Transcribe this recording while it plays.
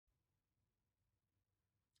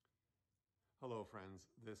Hello, friends.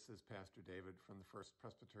 This is Pastor David from the First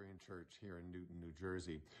Presbyterian Church here in Newton, New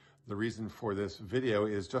Jersey. The reason for this video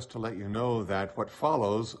is just to let you know that what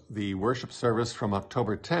follows, the worship service from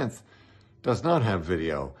October 10th, does not have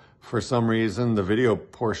video. For some reason, the video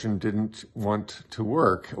portion didn't want to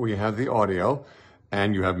work. We have the audio,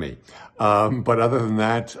 and you have me. But other than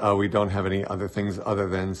that, we don't have any other things other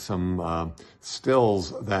than some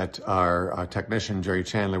stills that our technician, Jerry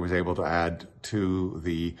Chandler, was able to add to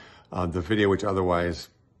the video, which otherwise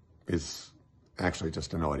is actually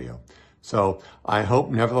just an audio. So I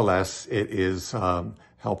hope, nevertheless, it is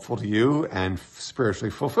helpful to you and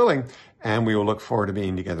spiritually fulfilling, and we will look forward to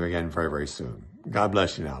being together again very, very soon. God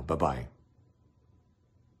bless you now. Bye-bye.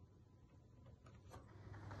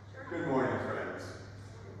 Good morning, friends.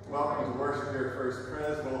 Welcome to worship here at First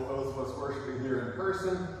Pres, both those of us worshiping here in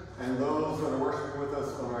person and those that are worshiping with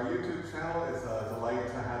us on our YouTube channel. It's a delight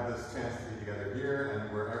to have this chance to be together here and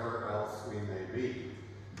wherever else we may be.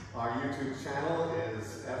 Our YouTube channel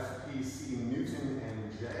is FPC Newton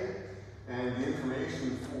NJ, and the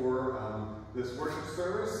information for this worship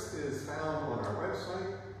service is found on our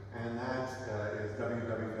website, and that is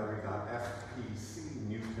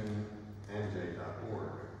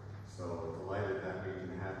www.fpcnewtonnj.org. So delighted that we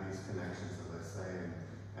can have these connections, as I say,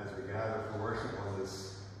 and as we gather for worship on this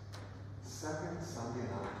second Sunday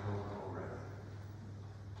in October already.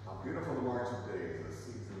 How beautiful the march of days, the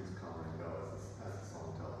seasons come and go, as the song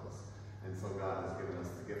tells us. And so God has given us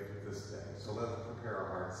the gift of this day. So let us prepare our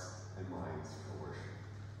hearts and minds for worship.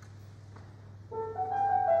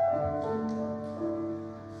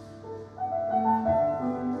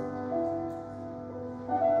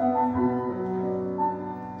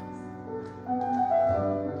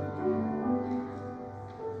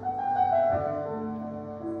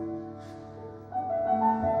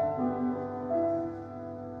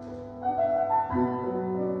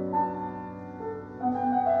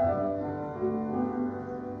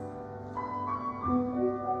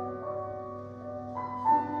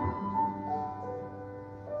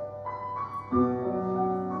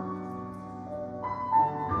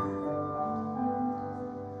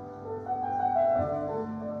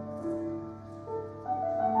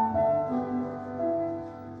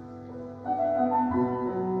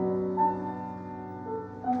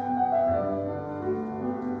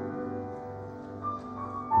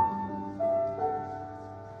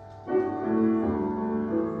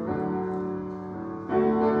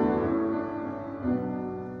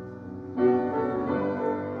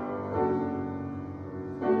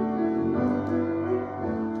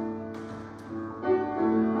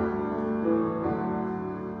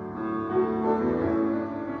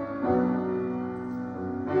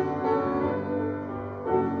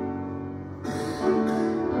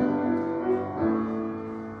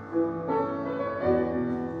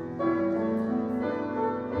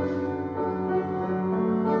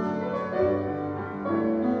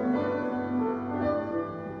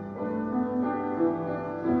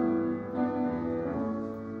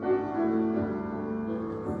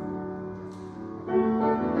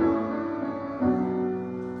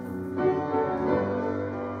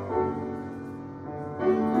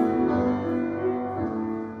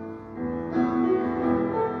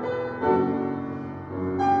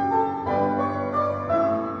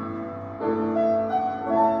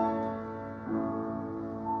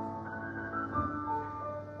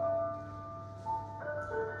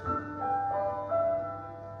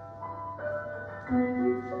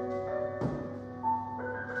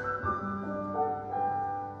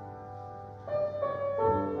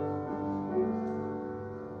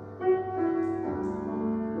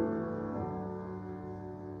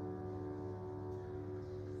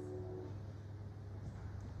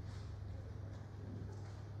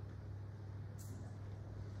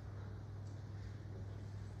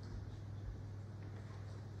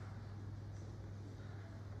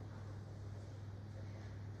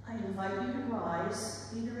 I invite you to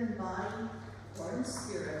rise, either in body or in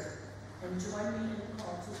spirit, and join me in the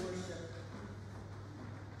call to worship.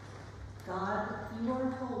 God, you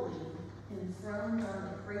are holy, enthroned on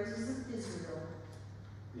the praises of Israel.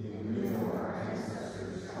 In you our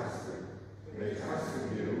ancestors trusted. They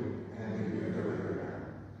trusted you, and you delivered them.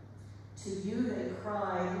 To you they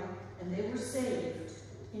cried, and they were saved.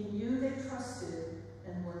 In you they trusted,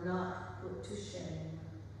 and were not put to shame.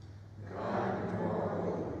 God, you are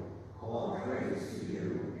holy. All praise to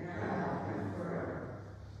you, now and forever.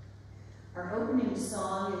 Our opening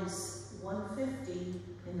song is 150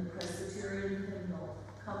 in the Presbyterian hymnal.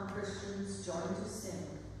 Come, Christians, join to sing.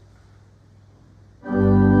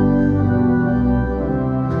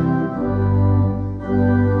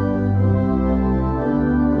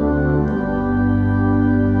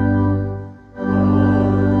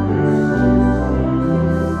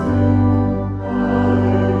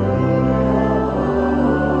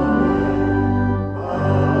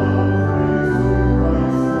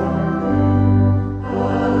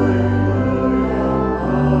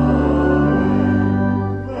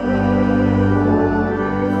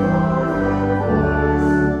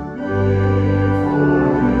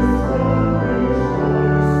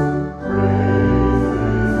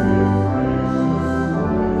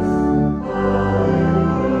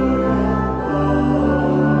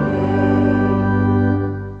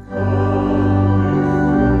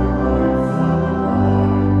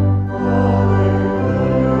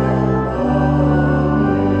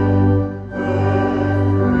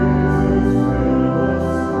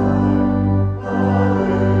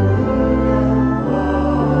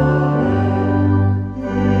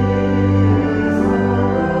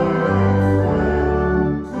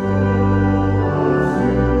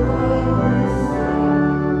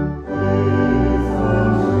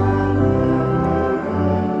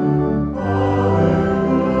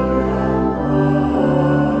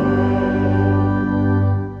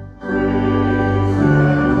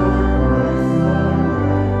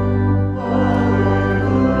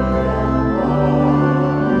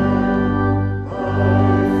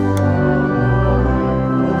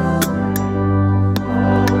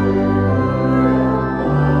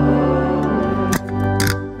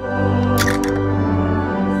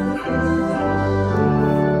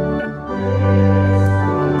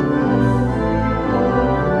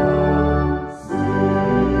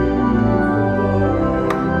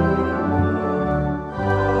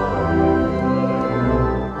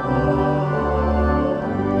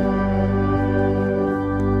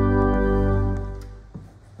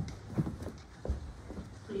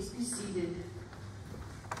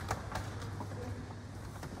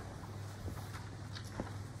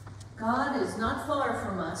 God is not far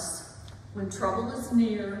from us. When trouble is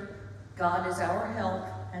near, God is our help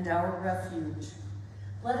and our refuge.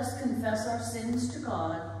 Let us confess our sins to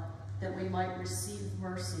God, that we might receive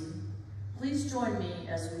mercy. Please join me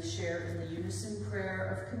as we share in the unison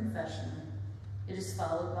prayer of confession. It is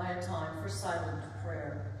followed by a time for silent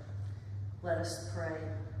prayer. Let us pray.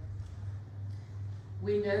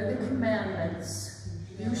 We know the commandments.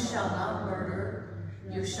 You shall not murder.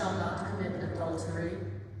 You shall not commit adultery.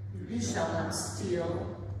 You shall not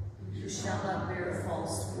steal. You shall not bear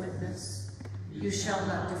false witness. You shall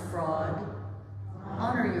not defraud.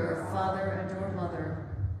 Honor your father and your mother.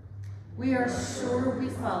 We are sure we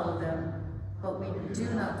follow them, but we do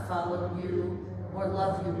not follow you or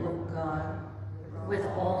love you, O God, with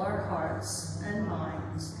all our hearts and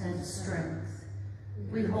minds and strength.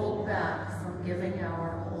 We hold back from giving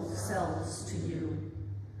our whole selves to you.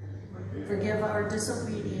 Forgive our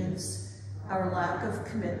disobedience, our lack of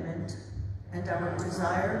commitment, and our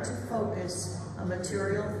desire to focus on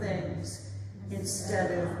material things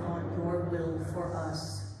instead of on your will for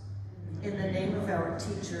us. In the name of our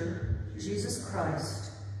teacher, Jesus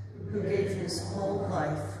Christ, who gave his whole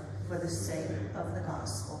life for the sake of the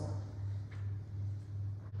gospel.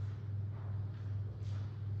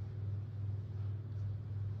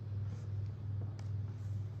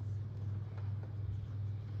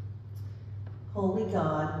 Holy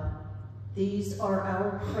God, these are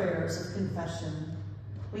our prayers of confession.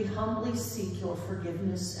 We humbly seek your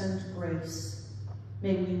forgiveness and grace.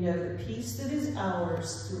 May we know the peace that is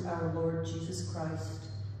ours through our Lord Jesus Christ,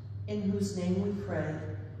 in whose name we pray,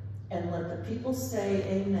 and let the people say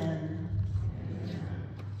amen. Amen.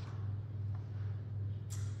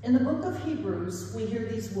 In the book of Hebrews, we hear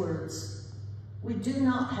these words: we do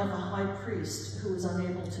not have a high priest who is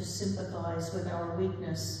unable to sympathize with our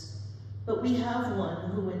weakness, but we have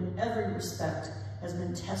one who in every respect has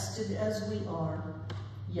been tested as we are,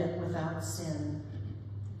 yet without sin.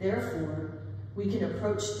 Therefore, we can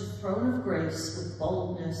approach the throne of grace with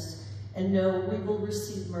boldness and know we will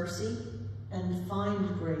receive mercy and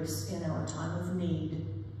find grace in our time of need.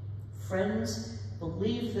 Friends,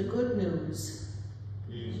 believe the good news.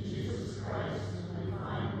 In Jesus Christ, we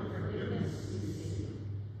find the forgiveness we seek.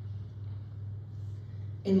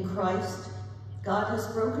 In Christ, God has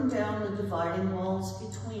broken down the dividing walls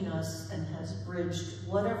between us and has bridged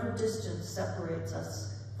whatever distance separates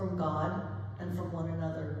us from God and from one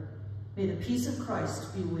another. May the peace of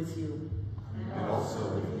Christ be with you. And also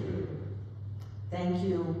with you. Thank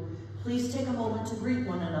you. Please take a moment to greet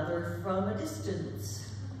one another from a distance.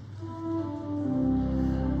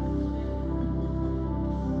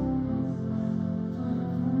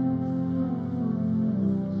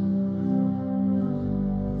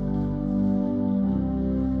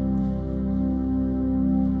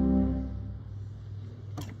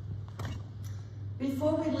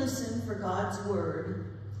 Before we listen for God's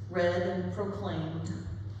word, read and proclaimed,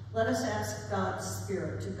 let us ask God's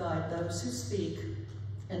Spirit to guide those who speak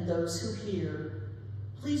and those who hear.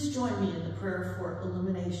 Please join me in the prayer for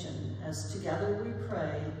illumination as together we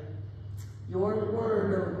pray. Your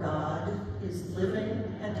word, O God, is living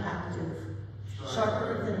and active,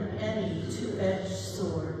 sharper than any two-edged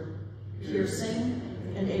sword, piercing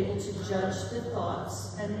and able to judge the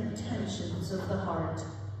thoughts and intentions of the heart.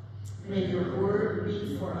 May your word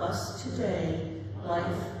be for us today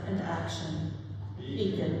life and action,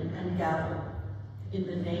 beacon and gavel. In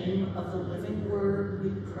the name of the living word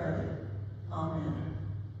we pray. Amen.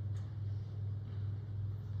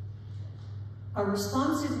 Our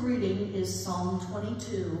responsive reading is Psalm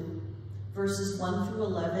 22, verses 1 through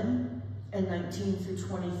 11 and 19 through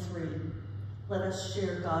 23. Let us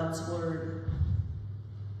share God's word.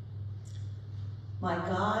 My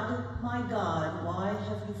God, why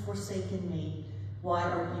have you forsaken me? Why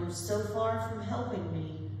are you so far from helping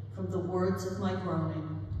me from the words of my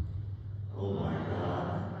groaning? Oh my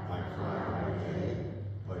God, I cry by day,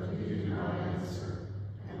 but you do not answer,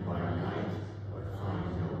 and by night, but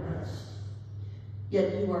find no rest.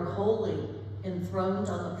 Yet you are holy, enthroned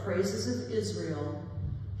on the praises of Israel.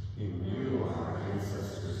 In you our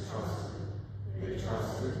ancestors trusted. They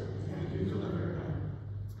trusted, and you delivered them.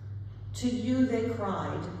 To you they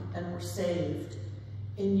cried and were saved.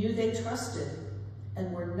 In you they trusted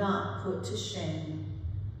and were not put to shame.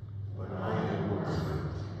 But I am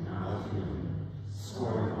worthless, not human,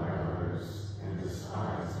 scorned by others and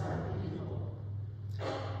despised by the people.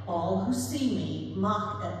 All who see me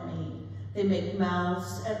mock at me. They make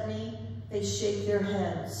mouths at me. They shake their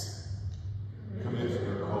heads. Commit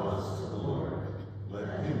your cause to the Lord.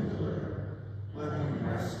 Let him deliver. Let him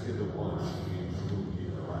rescue the one in whom he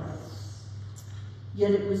delights.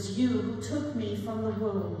 Yet it was you who took me from the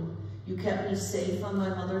womb. You kept me safe on my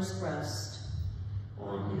mother's breast.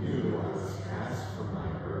 On you I was cast from my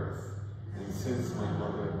birth, and since my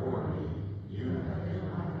mother bore me, you have been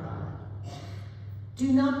my God.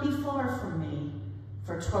 Do not be far from me,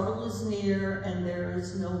 for trouble is near, and there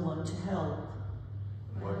is no one to help.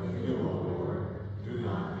 What you do, O Lord, do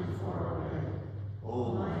not be far away.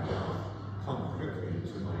 O my God, come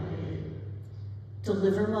quickly to my aid.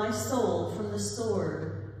 Deliver my soul from the sword,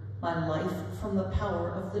 my life from the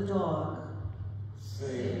power of the dog.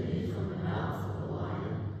 Save me from the mouth of the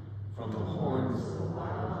lion, from the horns of the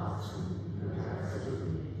wild oxen you have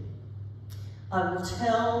given me. I will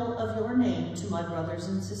tell of your name to my brothers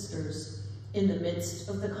and sisters. In the midst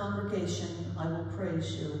of the congregation, I will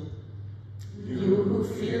praise you. You who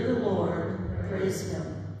fear the Lord, praise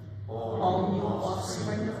him. All you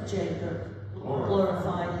offspring of Jacob,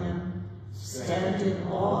 glorify him. Stand in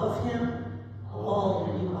awe of him,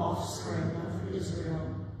 all you offspring of Israel.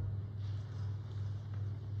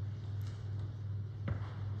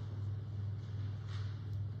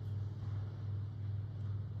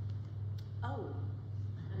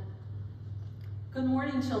 Good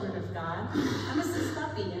morning, children of God. I'm Mrs.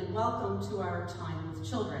 Duffy, and welcome to our time with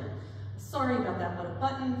children. Sorry about that, but a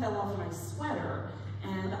button fell off my sweater,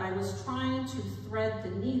 and I was trying to thread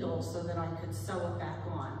the needle so that I could sew it back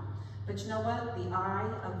on. But you know what? The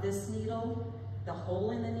eye of this needle, the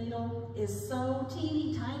hole in the needle, is so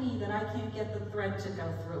teeny tiny that I can't get the thread to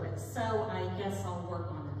go through it. So I guess I'll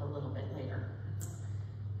work on it a little bit later.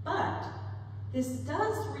 But this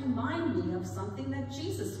does remind me of something that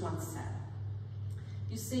Jesus once said.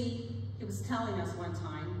 You see, he was telling us one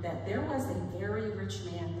time that there was a very rich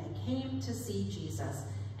man that came to see Jesus,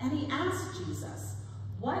 and he asked Jesus,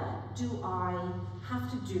 what do I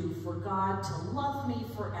have to do for God to love me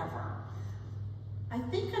forever? I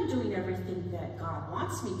think I'm doing everything that God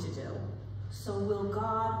wants me to do, so will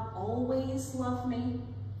God always love me?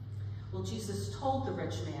 Well, Jesus told the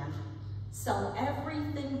rich man, sell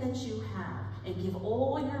everything that you have and give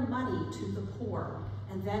all your money to the poor,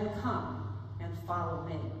 and then come and follow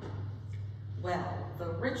me. Well, the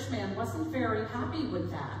rich man wasn't very happy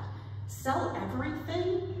with that. Sell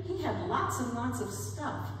everything? He had lots and lots of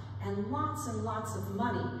stuff and lots of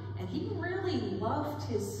money, and he really loved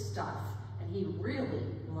his stuff, and he really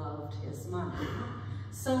loved his money.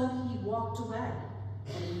 So he walked away,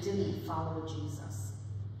 and he didn't follow Jesus.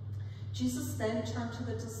 Jesus then turned to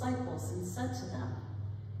the disciples and said to them,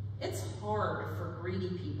 it's hard for greedy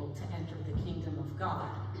people to enter the kingdom of God.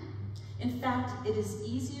 In fact, it is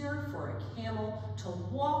easier for a camel to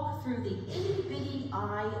walk through the itty-bitty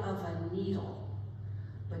eye of a needle.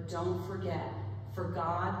 But don't forget, for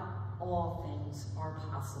God, all things are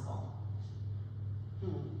possible.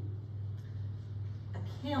 A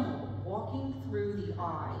camel walking through the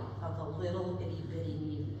eye of a little itty-bitty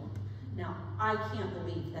needle. Now, I can't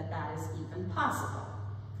believe that that is even possible.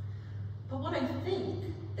 But what I think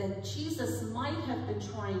that Jesus might have been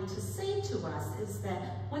trying to say to us is that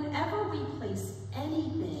whenever we place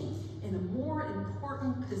anything in a more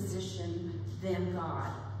important position than God,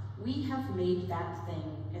 we have made that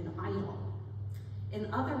thing an idol.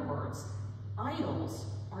 In other words, idols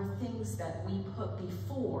are things that we put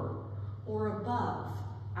before or above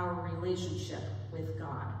our relationship with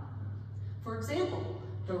God. For example,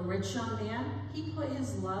 the rich young man, he put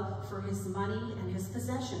his love for his money and his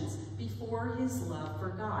possessions before his love for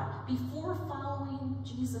God, before following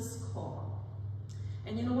Jesus' call.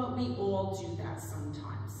 And you know what? We all do that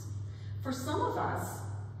sometimes. For some of us,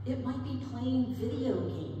 it might be playing video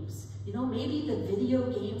games. You know, maybe the video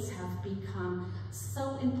games have become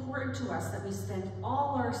so important to us that we spend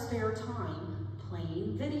all our spare time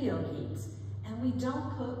playing video games, and we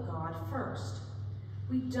don't put God first.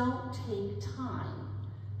 We don't take time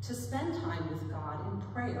to spend time with God in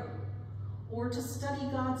prayer, or to study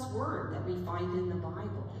God's word that we find in the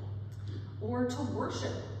Bible, or to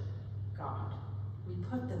worship God. We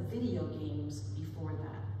put the video games before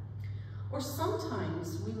that. Or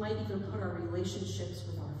sometimes we might even put our relationships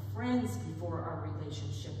with our friends before our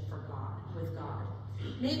relationship with God.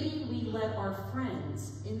 Maybe we let our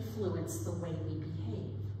friends influence the way we behave,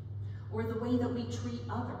 or the way that we treat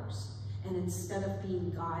others, and instead of being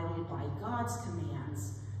guided by God's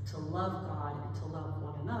commands, to love God and to love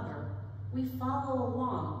one another, we follow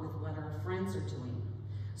along with what our friends are doing.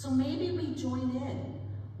 So maybe we join in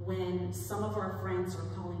when some of our friends are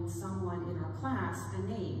calling someone in our class a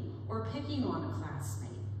name or picking on a classmate,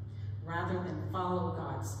 rather than follow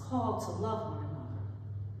God's call to love one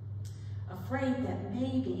another. Afraid that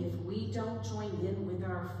maybe if we don't join in with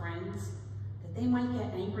our friends, that they might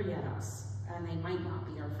get angry at us and they might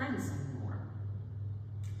not be our friends anymore.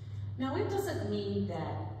 Now, it doesn't mean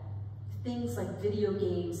that Things like video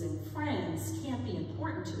games and friends can't be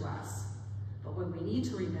important to us. But what we need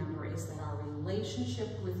to remember is that our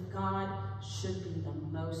relationship with God should be the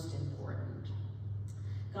most important.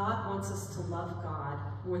 God wants us to love God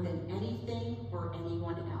more than anything or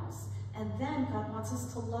anyone else. And then God wants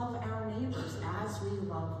us to love our neighbors as we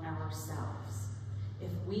love ourselves.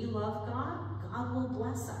 If we love God, God will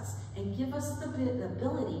bless us and give us the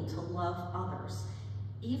ability to love others,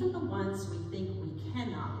 even the ones we think we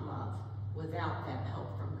cannot love without that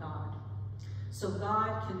help from God. So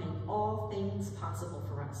God can make all things possible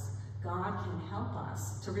for us. God can help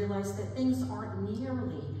us to realize that things aren't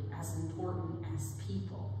nearly as important as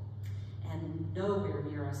people, and nowhere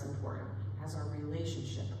near as important as our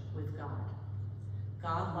relationship with God.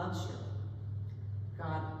 God loves you.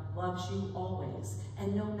 God loves you always,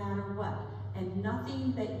 and no matter what. And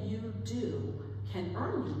nothing that you do can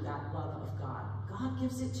earn you that love of God. God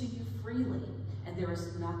gives it to you freely, and there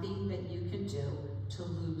is nothing that you can do to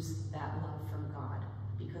lose that love from God,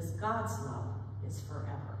 because God's love is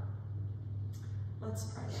forever. Let's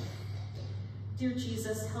pray. Dear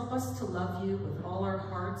Jesus, help us to love you with all our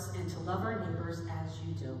hearts and to love our neighbors as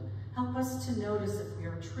you do. Help us to notice if we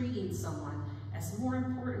are treating someone as more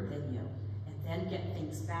important than you, and then get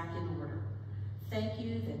things back in order. Thank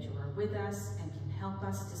you that you are with us and can help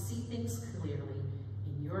us to see things clearly.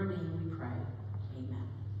 In your name we pray. Amen.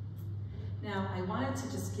 Now, I wanted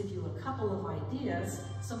to just give you a couple of ideas,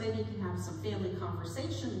 so maybe you can have some family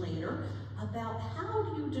conversation later about how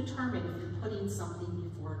do you determine if you're putting something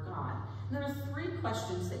before God. And there are 3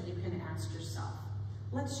 questions that you can ask yourself.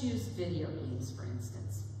 Let's use video games, for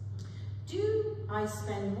instance. Do I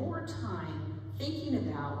spend more time thinking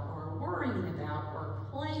about or worrying about or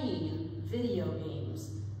playing video games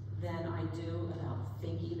than I do about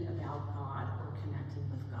thinking about God or connecting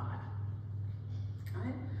with God?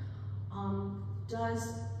 Okay?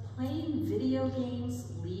 Does playing video games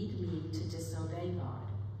lead me to disobey God?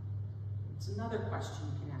 It's another question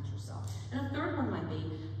you can ask yourself. And a third one might be,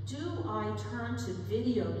 do I turn to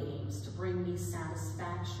video games to bring me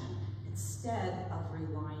satisfaction instead of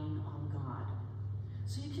relying on God?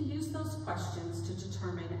 So you can use those questions to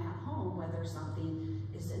determine at home whether something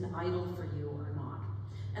is an idol for you or not.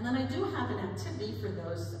 And then I do have an activity for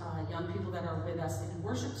those young people that are with us in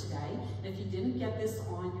worship today. And if you didn't get this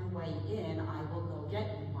on your way in, I will go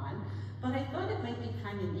get you one. But I thought it might be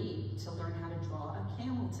kind of neat to learn how to draw a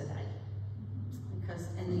camel today.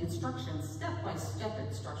 And the instructions, step-by-step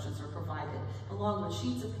instructions are provided, along with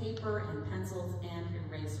sheets of paper and pencils and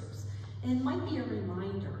erasers. And it might be a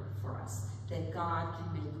reminder for us that God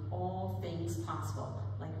can make all things possible,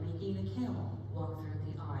 like making a camel walk through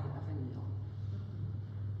the eye of a needle.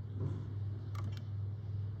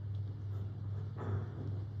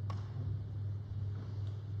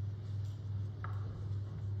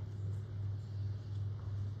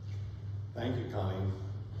 Thank you, Colleen.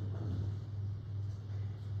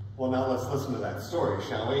 Well, now let's listen to that story,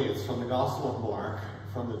 shall we? It's from the Gospel of Mark,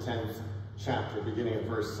 from the 10th chapter, beginning at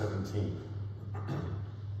verse 17.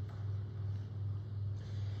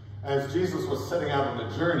 As Jesus was setting out on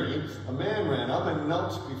a journey, a man ran up and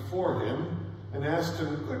knelt before him and asked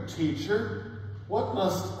him, "Good teacher, what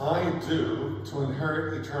must I do to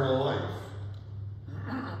inherit eternal life?"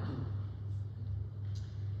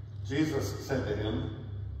 Jesus said to him,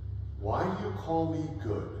 "Why do you call me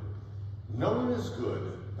good? No one is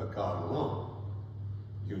good but God alone.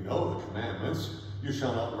 You know the commandments. You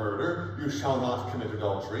shall not murder. You shall not commit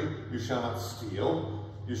adultery. You shall not steal.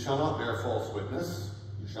 You shall not bear false witness.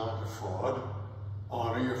 You shall not defraud.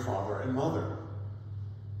 Honor your father and mother."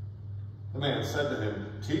 The man said to him,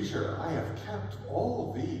 "Teacher, I have kept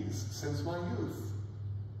all these since my youth."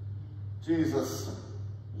 Jesus,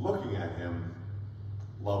 looking at him,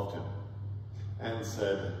 loved him and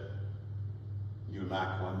said, "You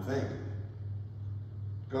lack one thing.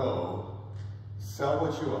 Go, sell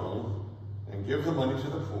what you own, and give the money to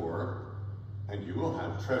the poor, and you will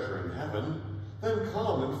have treasure in heaven. Then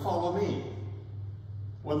come and follow me."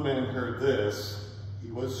 When the man heard this,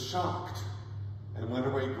 he was shocked and went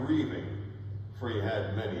away grieving, for he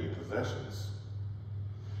had many possessions.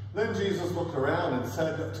 Then Jesus looked around and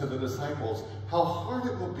said to the disciples, "How hard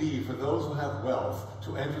it will be for those who have wealth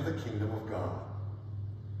to enter the kingdom of God."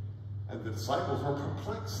 And the disciples were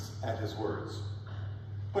perplexed at his words.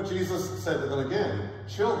 But Jesus said to them again,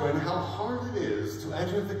 "Children, how hard it is to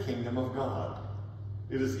enter the kingdom of God.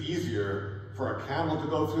 It is easier for a camel to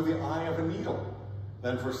go through the eye of a needle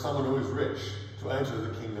than for someone who is rich to enter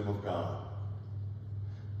the kingdom of God."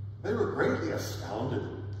 They were greatly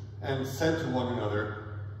astounded and said to one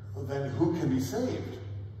another, "Then who can be saved?"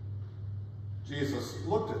 Jesus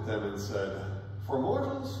looked at them and said, "For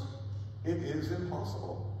mortals, It is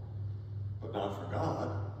impossible, but not for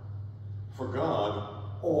God. For God,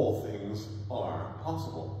 all things are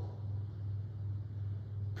possible.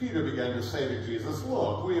 Peter began to say to Jesus,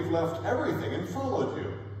 "Look, we have left everything and followed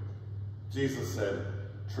you." Jesus said,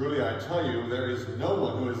 "Truly I tell you, there is no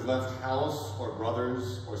one who has left house or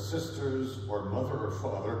brothers or sisters or mother or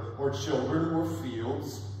father or children or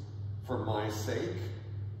fields for my sake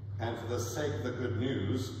and for the sake of the good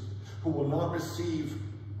news, who will not receive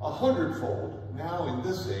 100-fold now in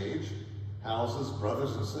this age, houses,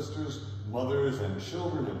 brothers and sisters, mothers and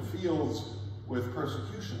children and fields with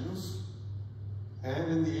persecutions, and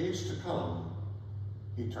in the age to come,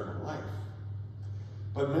 eternal life.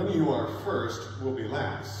 But many who are first will be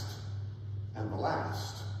last, and the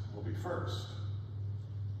last will be first."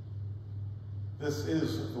 This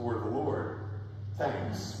is the word of the Lord.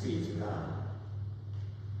 Thanks be to God.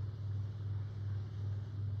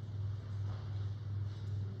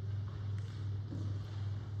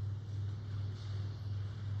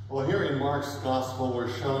 Well, here in Mark's gospel, we're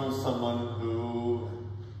shown someone who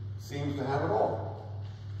seems to have it all.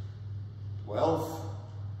 Wealth,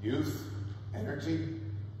 youth, energy,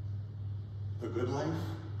 the good life.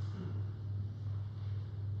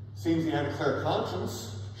 Seems he had a clear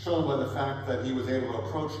conscience, shown by the fact that he was able to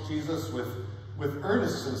approach Jesus with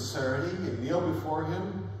earnest sincerity and kneel before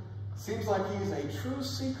him. Seems like he's a true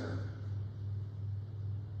seeker.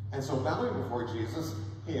 And so bowing before Jesus,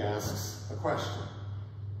 he asks a question.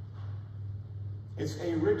 It's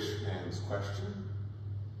a rich man's question.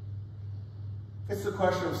 It's the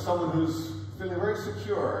question of someone who's feeling very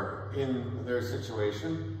secure in their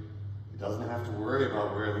situation. He doesn't have to worry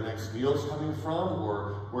about where the next meal's coming from,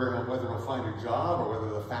 or whether he'll find a job, or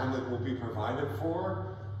whether the family will be provided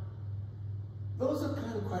for. Those are the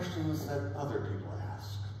kind of questions that other people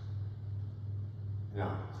ask.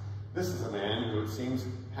 Now, this is a man who it seems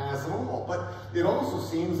has it all, but it also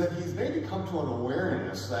seems that he's maybe come to an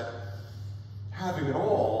awareness that having it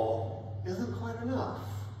all isn't quite enough.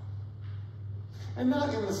 And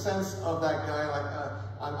not in the sense of that guy, like,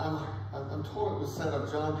 I'm told it was said of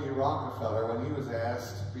John D. Rockefeller when he was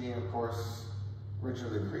asked, being of course richer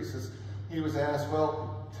than Croesus, he was asked,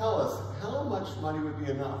 well, tell us, how much money would be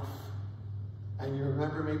enough? And you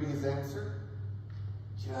remember maybe his answer?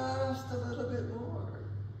 Just a little bit more.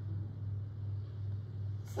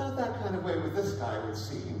 It's not that kind of way with this guy, it would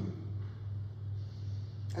seem.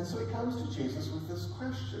 And so he comes to Jesus with this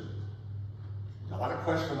question. Not a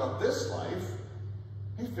question about this life.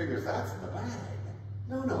 He figures that's in the bag.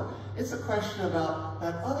 No. It's a question about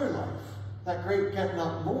that other life, that great getting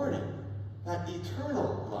up morning, that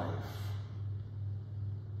eternal life.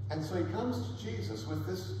 And so he comes to Jesus with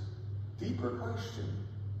this deeper question.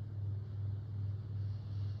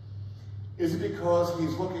 Is it because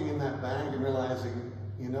he's looking in that bag and realizing,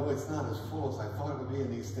 you know, it's not as full as I thought it would be,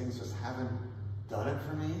 and these things just haven't done it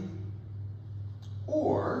for me?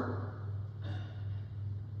 Or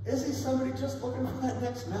is he somebody just looking for that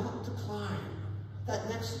next mountain to climb, that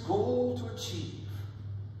next goal to achieve?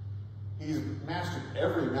 He's mastered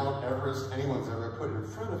every Mount Everest anyone's ever put in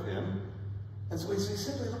front of him, and so he's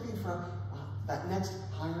simply looking for that next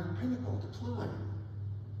higher pinnacle to climb.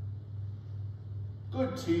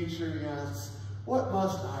 Good teacher, yes, what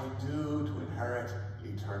must I do to inherit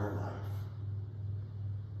eternal life?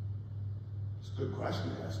 It's a good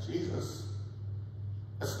question to ask Jesus,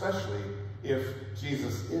 especially if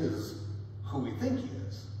Jesus is who we think he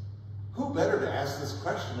is. Who better to ask this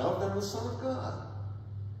question of than the Son of God?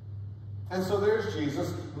 And so there's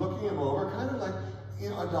Jesus looking him over, kind of like, you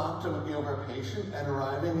know, a doctor looking over a patient and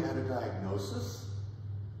arriving at a diagnosis.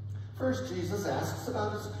 First, Jesus asks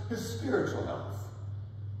about his spiritual health.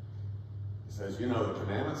 He says, you know the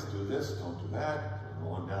commandments, do this, don't do that, and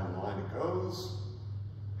on down the line it goes.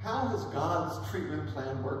 How has God's treatment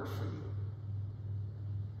plan worked for you?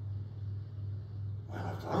 Well,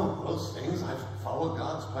 I've done all those things. I've followed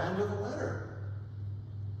God's plan to the letter.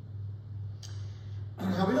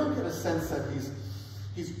 Now, we don't get a sense that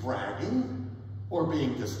he's bragging or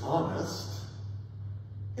being dishonest.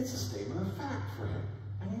 It's a statement of fact for him,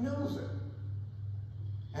 and he knows it.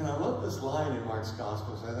 And I love this line in Mark's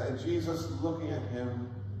Gospel, says that Jesus, looking at him,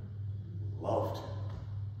 loved him.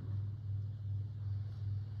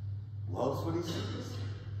 Loves what he sees.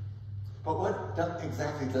 But what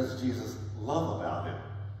exactly does Jesus love about him?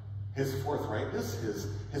 His forthrightness,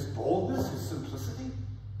 his boldness, his simplicity,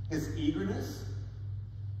 his eagerness?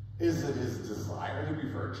 Is it his desire to be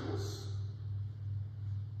virtuous?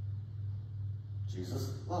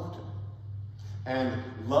 Jesus loved him. And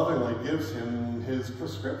lovingly gives him his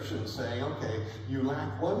prescription, saying, okay, you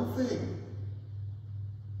lack one thing.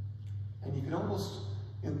 And you can almost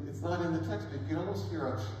It's not in the text, but you can almost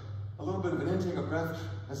hear a little bit of an intake of breath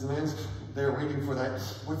as the man's there waiting for that,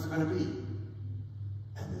 what's it going to be?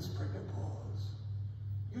 And this pregnant pause.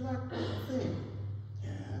 You lack one thing.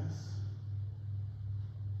 Yes.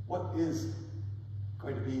 What is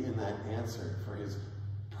going to be in that answer for his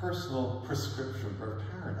personal prescription for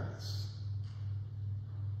paradise?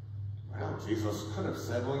 Well, Jesus could have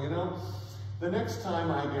said, well, you know, the next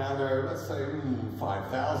time I gather, let's say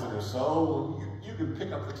 5,000 or so, you can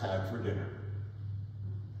pick up the tab for dinner.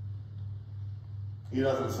 He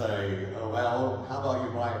doesn't say, oh, well, how about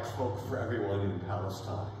you buy a cloak for everyone in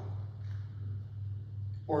Palestine?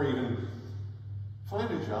 Or even find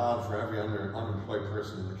a job for every unemployed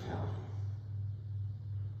person in the county.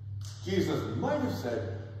 Jesus might have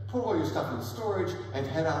said, put all your stuff in storage and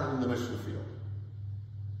head out in the mission field.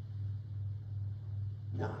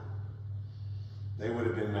 No. They would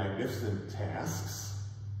have been magnificent tasks,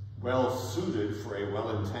 well suited for a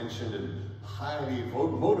well-intentioned and highly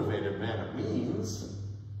motivated man of means.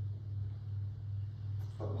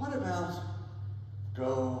 But what about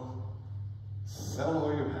go, sell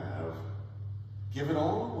all you have, give it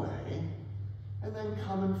all away, and then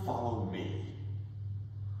come and follow me?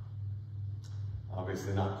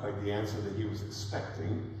 Obviously not quite the answer that he was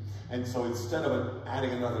expecting. And so instead of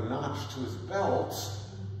adding another notch to his belt,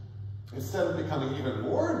 instead of becoming even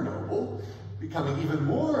more noble, becoming even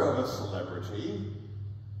more of a celebrity,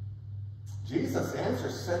 Jesus' answer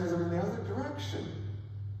sends him in the other direction.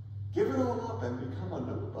 Give it all up and become a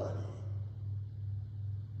nobody.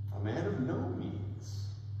 A man of no means.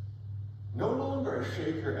 No longer a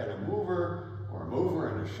shaker and a mover, or a mover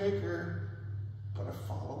and a shaker, but a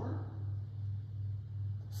follower.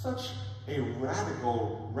 Such a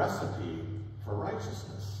radical recipe for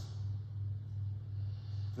righteousness.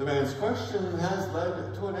 The man's question has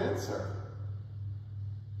led to an answer.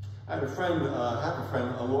 I have a friend,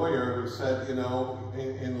 a lawyer, who said, you know,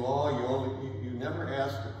 in law, you never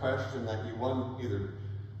ask a question that you either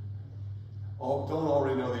don't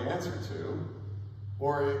already know the answer to,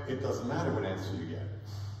 or it doesn't matter what answer you get.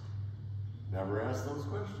 Never ask those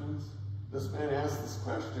questions. This man asked this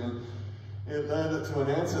question. It led to an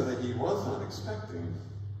answer that he was not expecting.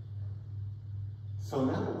 So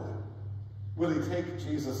now what? Will he take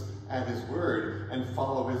Jesus at his word and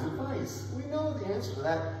follow his advice? We know the answer to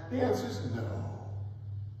that. The answer is no.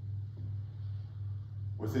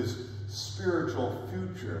 With his spiritual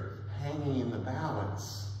future hanging in the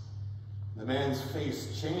balance, the man's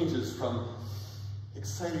face changes from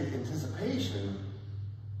excited anticipation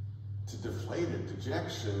to deflated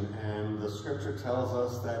dejection, and the scripture tells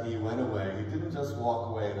us that he went away. He didn't just walk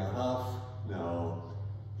away in a huff. No,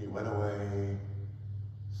 he went away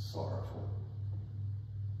sorrowful.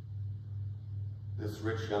 This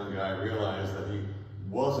rich young guy realized that he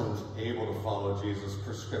wasn't able to follow Jesus'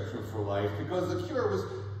 prescription for life because the cure was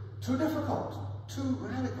too difficult, too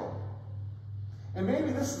radical. And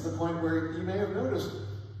maybe this is the point where you may have noticed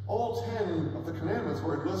all 10 of the commandments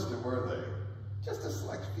weren't listed, were they? Just a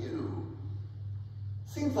select few.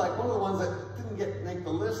 Seems like one of the ones that didn't make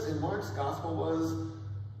the list in Mark's gospel was,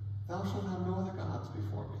 thou shalt have no other gods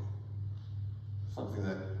before me. Something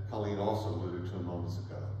that Colleen also alluded to moments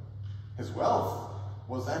ago. His wealth,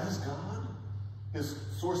 was that his God? His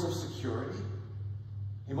source of security?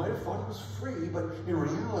 He might have thought it was free, but in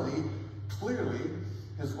reality, clearly,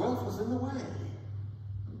 his wealth was in the way.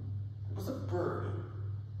 It was a burden,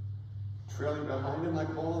 trailing behind him like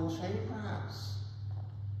a ball and chain, perhaps.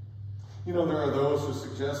 You know, there are those who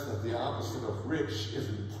suggest that the opposite of rich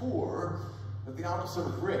isn't poor, that the opposite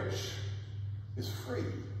of rich is free.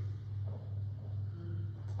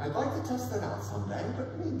 I'd like to test that out someday, but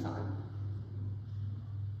in the meantime,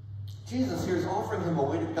 Jesus here is offering him a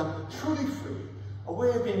way to become truly free, a way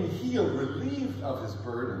of being healed, relieved of his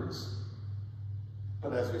burdens.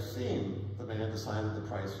 But as we've seen, the man decided the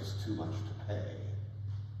price was too much to pay.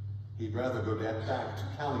 He'd rather go back to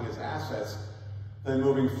counting his assets than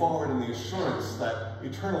moving forward in the assurance that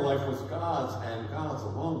eternal life was God's and God's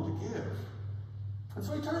alone to give. And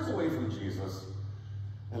so he turns away from Jesus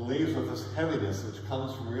and leaves with this heaviness which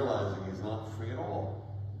comes from realizing he's not free at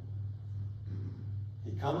all.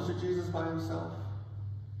 He comes to Jesus by himself.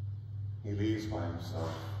 He leaves by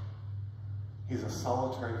himself. He's a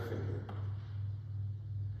solitary figure.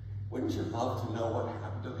 Wouldn't you love to know what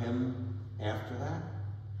happened to him after that?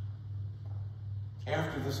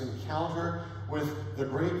 After this encounter with the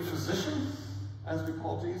great physician, as we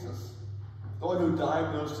call Jesus, the one who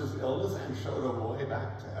diagnosed his illness and showed him a way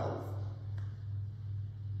back to health.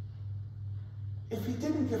 If he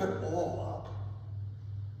didn't give it all up,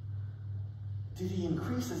 did he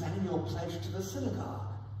increase his annual pledge to the synagogue?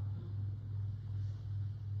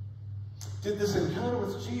 Did this encounter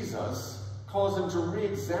with Jesus cause him to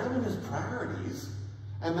re-examine his priorities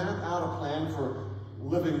and map out a plan for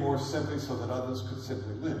living more simply so that others could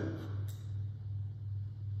simply live?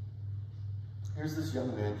 Here's this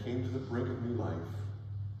young man came to the brink of new life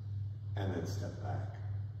and then stepped back.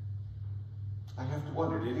 I have to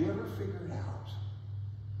wonder, did he ever figure it out?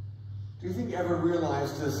 Do you think he ever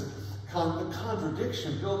realized the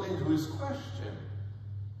contradiction built into his question?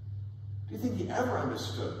 Do you think he ever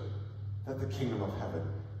understood that the kingdom of heaven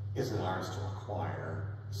isn't ours to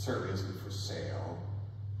acquire, certainly isn't for sale,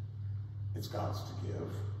 it's God's to give?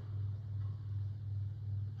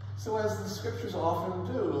 So as the scriptures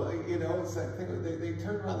often do, you know, it's that thing, they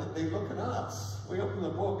turn around, they look at us. We open the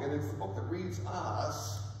book, and it's the book that reads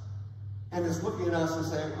us, and it's looking at us and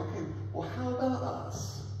saying, okay, well, how about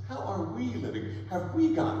us? How are we living? Have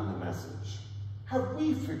we gotten the message? Have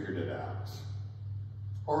we figured it out?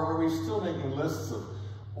 Or are we still making lists of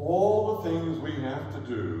all the things we have to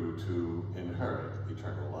do to inherit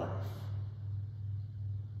eternal life?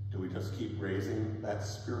 Do we just keep raising that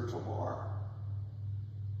spiritual bar?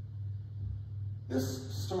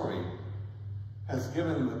 This story has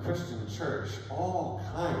given the Christian church all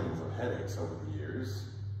kinds of headaches over the years.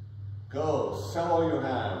 Go, sell all you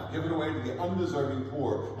have, give it away to the undeserving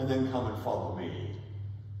poor, and then come and follow me.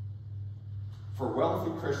 For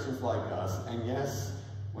wealthy Christians like us, and yes,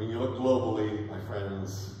 when you look globally, my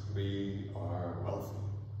friends, we are wealthy,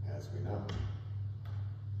 as we know.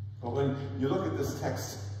 But when you look at this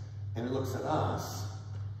text and it looks at us,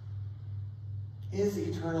 is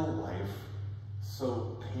eternal life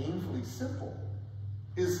so painfully simple?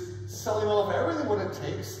 Is selling off everything what it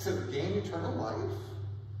takes to gain eternal life?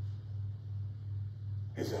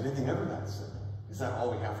 Is anything ever that simple? Is that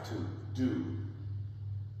all we have to do?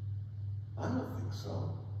 I don't think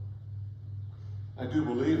so. I do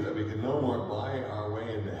believe that we can no more buy our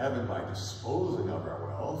way into heaven by disposing of our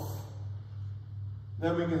wealth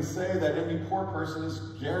than we can say that any poor person is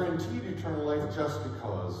guaranteed eternal life just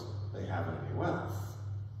because they haven't any wealth.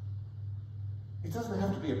 It doesn't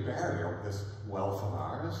have to be a barrier with this wealth of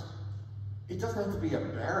ours. It doesn't have to be a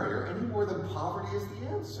barrier any more than poverty is the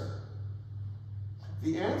answer.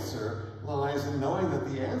 The answer lies in knowing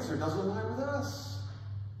that the answer doesn't lie with us.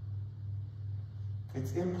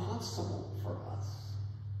 It's impossible for us.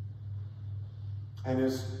 And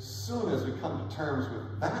as soon as we come to terms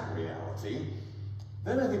with that reality,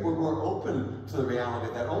 then I think we're more open to the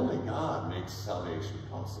reality that only God makes salvation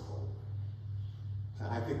possible.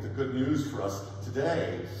 I think the good news for us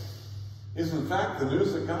today is in fact the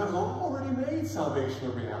news that God has already made salvation a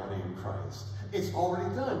reality in Christ. It's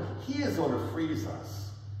already done. He is the one who frees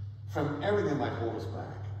us from everything that might hold us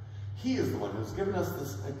back. He is the one who's given us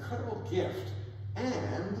this incredible gift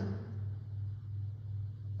and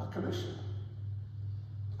a commission.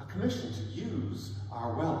 A commission to use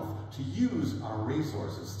our wealth, to use our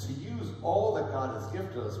resources, to use all that God has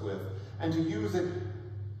gifted us with, and to use it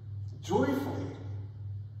joyfully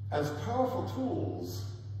as powerful tools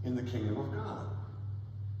in the kingdom of God.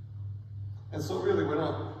 And so really we're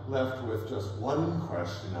not left with just one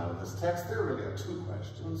question out of this text. There really are two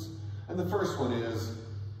questions. And the first one is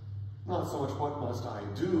not so much what must I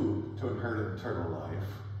do to inherit eternal life,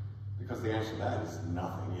 because the answer to that is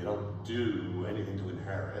nothing. You don't do anything to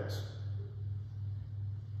inherit.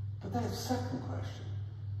 But that second question,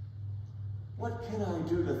 what can I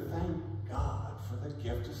do to thank God for the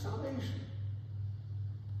gift of salvation?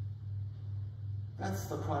 That's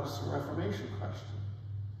the Protestant Reformation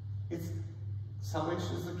question.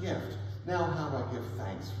 Salvation is a gift. Now how do I give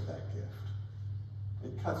thanks for that gift?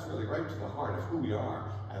 It cuts really right to the heart of who we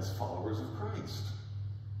are as followers of Christ.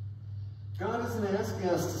 God isn't asking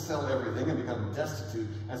us to sell everything and become destitute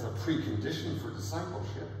as a precondition for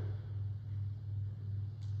discipleship.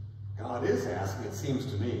 God is asking, it seems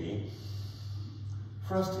to me,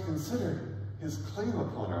 for us to consider his claim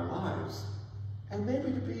upon our lives and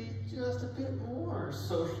maybe to be just a bit more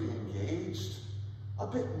socially engaged, a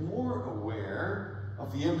bit more aware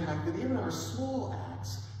of the impact that even our small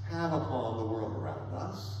acts have upon the world around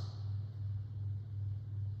us.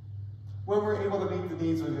 When we're able to meet the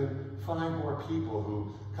needs of even 5 more people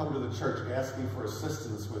who come to the church asking for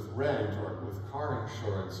assistance with rent or with car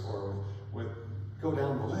insurance or with go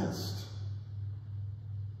down the list.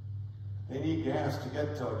 They need gas to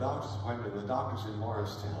get to a doctor's appointment, and the doctor's in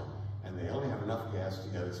Morristown, and they only have enough gas to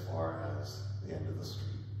get as far as the end of the street.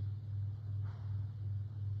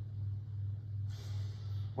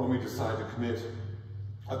 When we decide to commit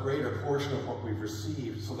a greater portion of what we've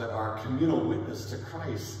received so that our communal witness to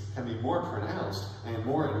Christ can be more pronounced and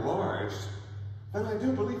more enlarged, then I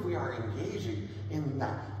do believe we are engaging in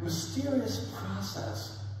that mysterious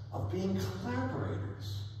process of being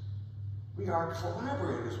collaborators. We are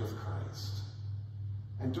collaborators with Christ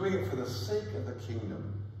and doing it for the sake of the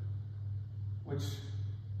kingdom, which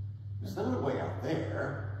is not a way out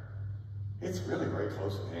there. It's really very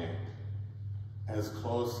close at hand. As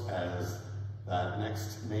close as that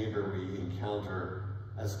next neighbor we encounter,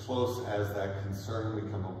 as close as that concern we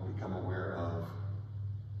become aware of,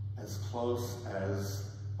 as close as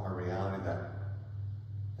our reality that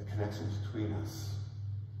the connections between us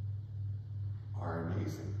are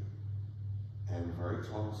amazing and very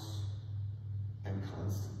close and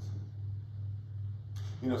constant.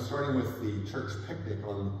 You know, starting with the church picnic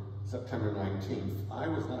on September 19th, I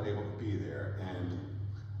was not able to be there, and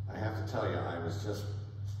I have to tell you, I was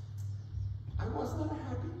not a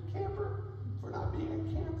happy camper for not being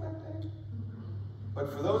at camp that day.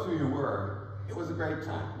 But for those of you who were, it was a great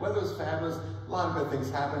time. Weather was fabulous, a lot of good things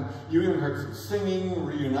happened. You even heard some singing,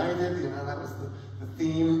 reunited, you know, that was the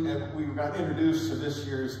theme. And we got introduced to this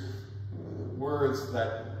year's words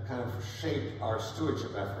that kind of shaped our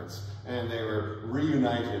stewardship efforts. And they were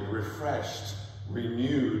reunited, refreshed,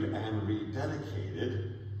 renewed, and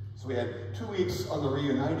rededicated. So we had 2 weeks on the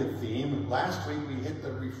reunited theme. Last week we hit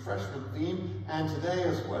the refreshment theme, and today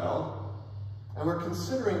as well. And we're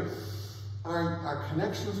considering our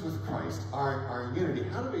connections with Christ, our unity.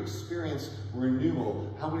 How do we experience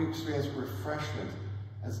renewal? How do we experience refreshment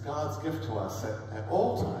as God's gift to us at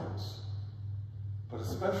all times, but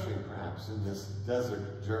especially perhaps in this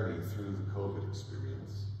desert journey through the COVID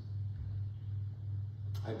experience?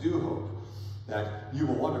 I do hope that you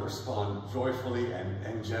will want to respond joyfully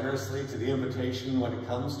and generously to the invitation when it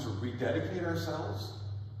comes to rededicate ourselves,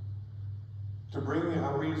 to bring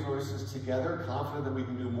our resources together, confident that we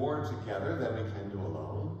can do more together than we can do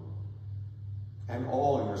alone, and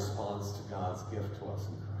all in response to God's gift to us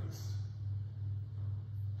in Christ.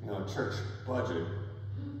 You know, a church budget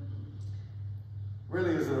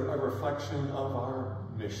really is a reflection of our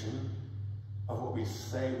mission, of what we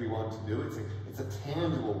say we want to do. It's a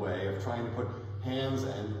tangible way of trying to put hands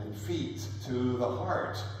and feet to the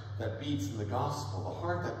heart that beats in the gospel, the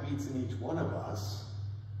heart that beats in each one of us.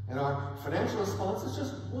 And our financial response is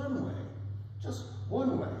just one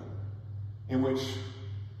way in which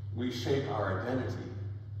we shape our identity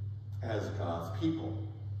as God's people,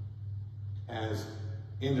 as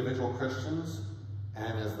individual Christians,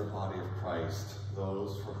 and as the body of Christ,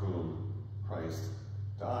 those for whom Christ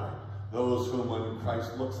died. Those whom, when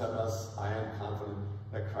Christ looks at us, I am confident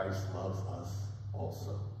that Christ loves us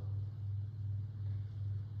also.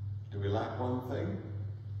 Do we lack one thing?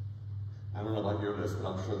 I don't know about your list, but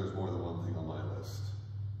I'm sure there's more than one thing on my list.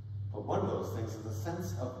 But one of those things is a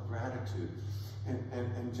sense of gratitude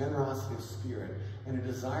and generosity of spirit, and a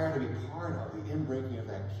desire to be part of the inbreaking of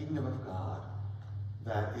that kingdom of God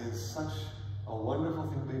that is such a wonderful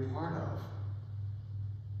thing to be a part of.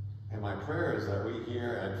 And my prayer is that we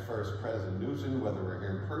here at First Pres in Newton, whether we're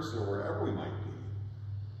here in person or wherever we might be,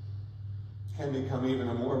 can become even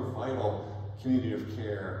a more vital community of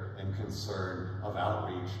care and concern, of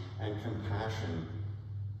outreach and compassion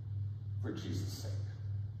for Jesus' sake.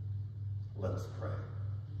 Let us pray.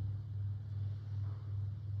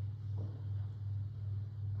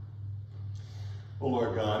 Oh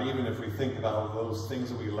Lord God, even if we think about those things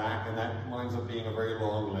that we lack, and that winds up being a very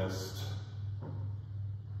long list,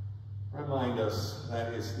 remind us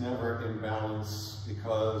that it's never in balance,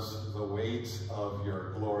 because the weight of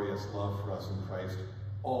your glorious love for us in Christ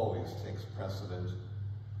always takes precedent.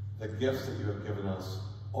 The gifts that you have given us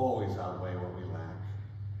always outweigh what we lack.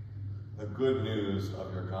 The good news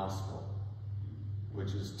of your gospel,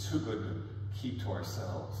 which is too good to keep to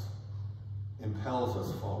ourselves, impels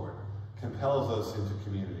us forward, compels us into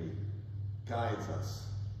community, guides us.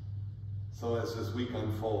 So as this week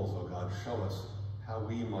unfolds, oh God, show us how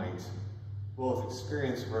we might both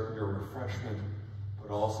experience your refreshment,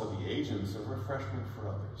 but also be agents of refreshment for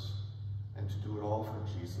others, and to do it all for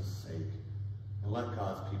Jesus' sake. And let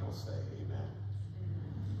God's people say, amen.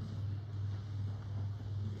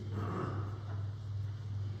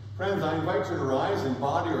 Friends, I invite you to rise in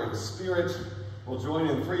body or in spirit. We'll join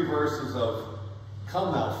in 3 verses of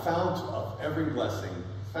Come Thou Fount of Every Blessing,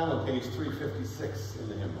 found on page 356 in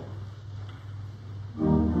the hymnal.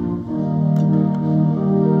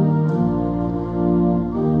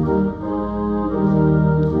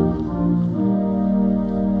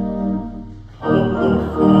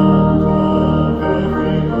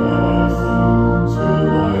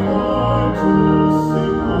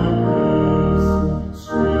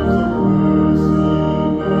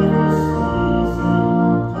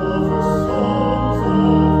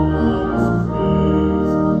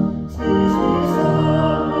 Teach me some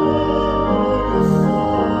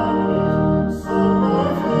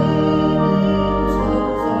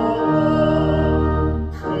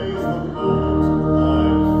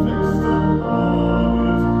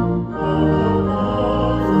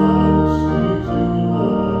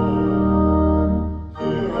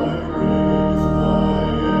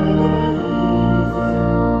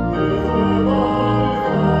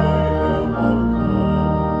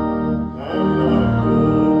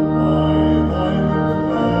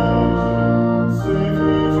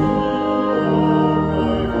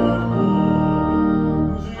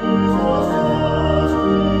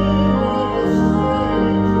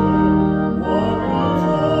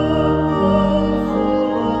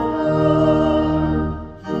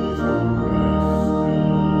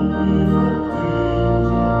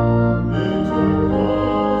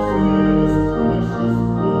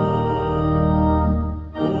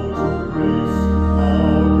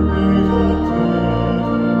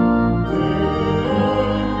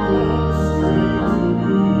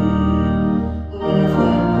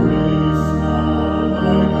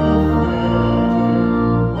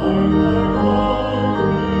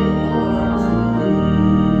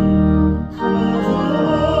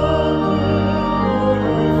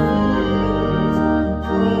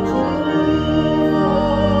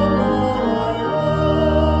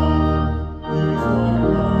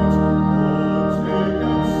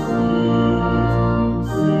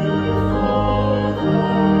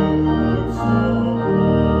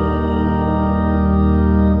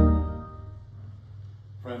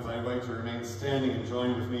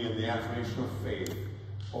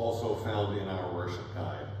in our worship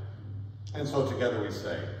guide. And so together we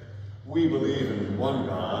say, we believe in one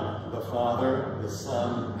God, the Father, the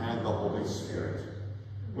Son, and the Holy Spirit.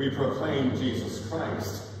 We proclaim Jesus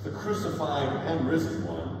Christ, the crucified and risen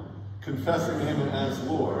one, confessing him as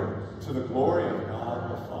Lord to the glory of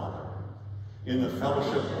God the Father. In the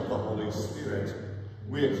fellowship of the Holy Spirit,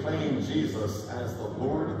 we acclaim Jesus as the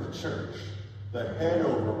Lord of the church, the head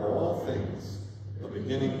over all things, the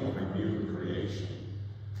beginning of a new creation.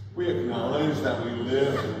 We acknowledge that we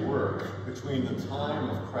live and work between the time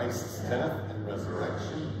of Christ's death and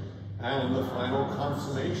resurrection and the final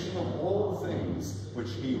consummation of all things which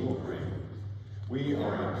he will bring. We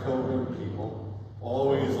are a pilgrim people,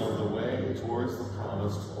 always on the way towards the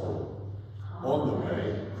promised goal. On the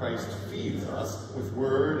way, Christ feeds us with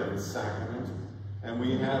word and sacrament, and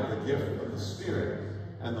we have the gift of the Spirit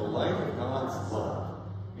and the light of God's love,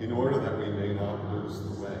 in order that we may not lose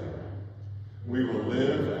the way. We will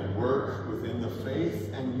live and work within the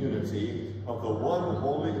faith and unity of the one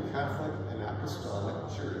holy Catholic and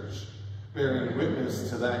Apostolic Church, bearing witness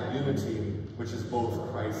to that unity which is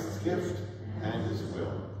both Christ's gift and his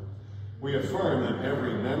will. We affirm that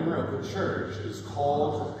every member of the Church is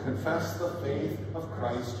called to confess the faith of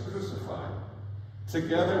Christ crucified.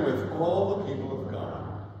 Together with all the people of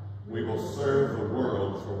God, we will serve the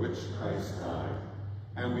world for which Christ died,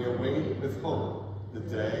 and we await with hope the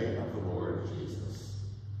day of the Lord Jesus.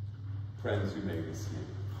 Friends, you may be seated.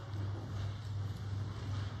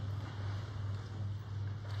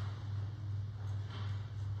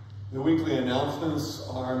 The weekly announcements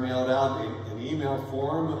are mailed out in email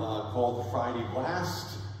form called the Friday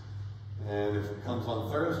Blast. And if it comes on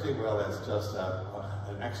Thursday, well, that's just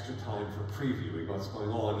an extra time for previewing what's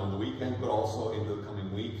going on the weekend, but also into the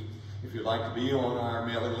coming week. If you'd like to be on our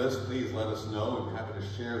mailing list, please let us know. We're happy to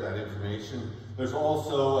share that information. There's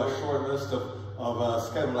also a short list of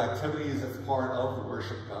scheduled activities that's part of the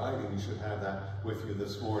worship guide, and you should have that with you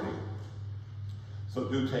this morning. So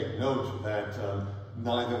do take note that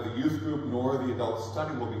neither the youth group nor the adult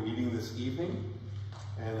study will be meeting this evening.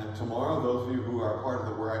 And tomorrow, those of you who are part of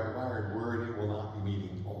the Wired Word will not be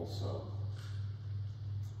meeting also.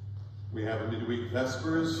 We have a midweek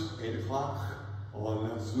Vespers, 8 o'clock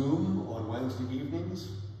on Zoom on Wednesday evenings,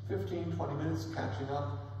 15, 20 minutes catching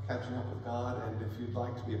up with God. And if you'd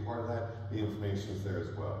like to be a part of that, the information is there as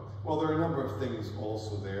well. Well, there are a number of things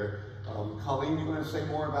also there. Colleen, you want to say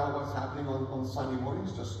more about what's happening on Sunday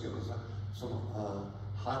mornings? Just give us some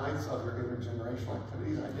highlights of your intergenerational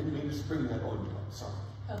activities. I didn't mean to spring that on you. I'm sorry.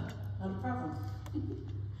 Oh, not a problem.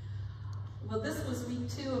 Well, this was week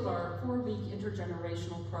 2 of our 4-week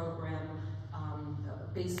intergenerational program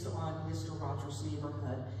based on Mr. Rogers'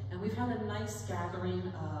 neighborhood. And we've had a nice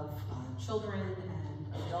gathering of children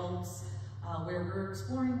and adults where we're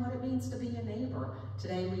exploring what it means to be a neighbor.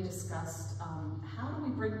 Today we discussed how do we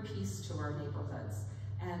bring peace to our neighborhoods.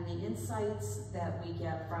 And the insights that we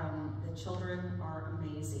get from the children are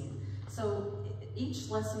amazing. So each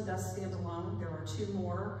lesson does stand alone. There are 2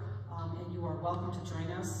 more, and you are welcome to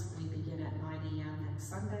join us. We begin at 9 a.m. next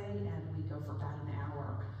Sunday, and we go for about an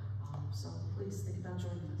hour. So please think about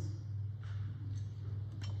joining us.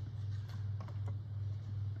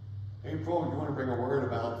 April, you want to bring a word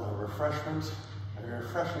about refreshment, a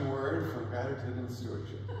refreshing word from gratitude and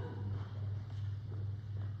stewardship.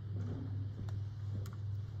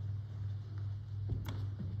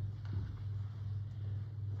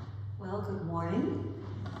 Well, good morning.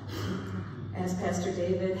 As Pastor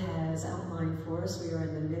David has outlined for us, we are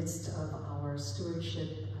in the midst of our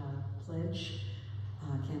stewardship pledge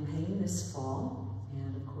campaign this fall.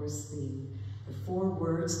 And of course, the 4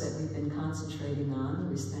 words that we've been concentrating on,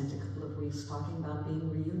 we spent a couple of weeks talking about being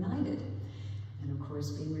reunited. And of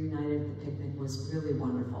course, being reunited at the picnic was really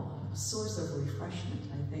wonderful. A source of refreshment,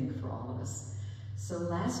 I think, for all of us. So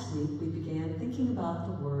last week, we began thinking about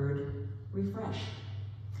the word refresh.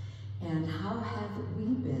 And how have we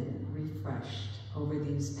been refreshed over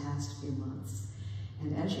these past few months?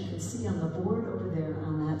 And as you can see on the board over there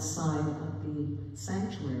on that side of the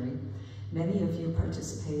sanctuary, many of you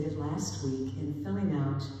participated last week in filling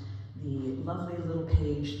out the lovely little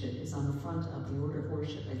page that is on the front of the order of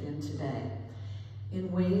worship again today,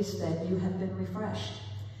 in ways that you have been refreshed.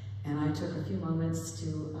 And I took a few moments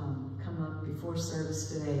to come up before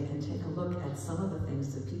service today and take a look at some of the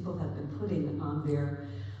things that people have been putting on their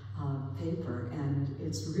paper, and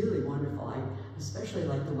it's really wonderful. I especially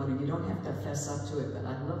like the one, and you don't have to fess up to it, but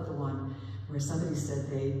I love the one where somebody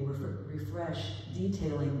said they were refreshed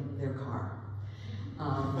detailing their car,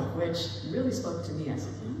 which really spoke to me. I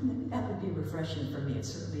said, maybe that would be refreshing for me. It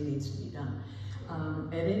certainly needs to be done.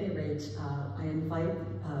 At any rate, I invite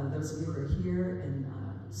those of you who are here and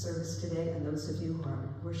service today, and those of you who are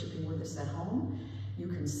worshiping with us at home, you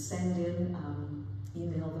can send in,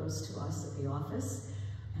 email those to us at the office.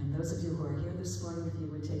 And those of you who are here this morning, if you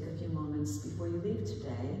would take a few moments before you leave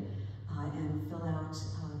today and fill out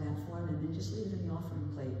that form, and then just leave it in the offering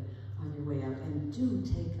plate on your way out. And do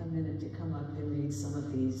take a minute to come up and read some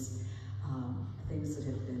of these things that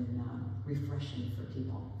have been refreshing for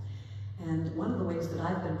people. And one of the ways that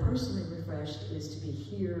I've been personally refreshed is to be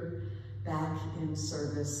here back in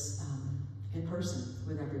service in person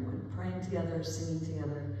with everyone, praying together, singing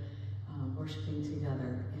together, worshiping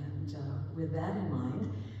together. And with that in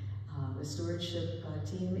mind, the stewardship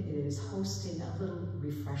team is hosting a little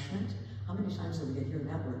refreshment. How many times are we going to hear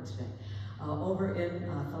that word today? Over in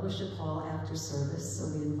Fellowship Hall after service.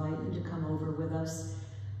 So we invite you to come over with us,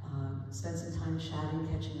 spend some time chatting,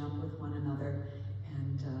 catching up with one another.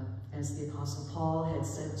 And as the Apostle Paul had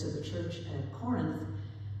said to the church at Corinth,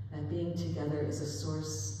 that being together is a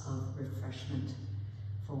source of refreshment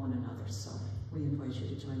for one another. So we invite you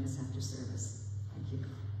to join us after service. Thank you.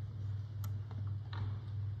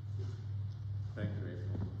 Thank you, Rachel.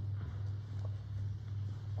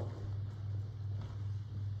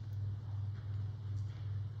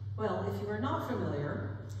 Well, if you are not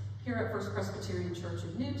familiar, here at First Presbyterian Church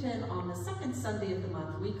of Newton, on the second Sunday of the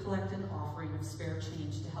month, we collect an offering of spare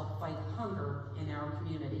change to help fight hunger in our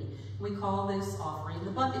community. We call this offering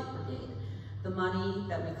the Bucket Brigade. The money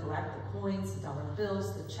that we collect, the coins, the dollar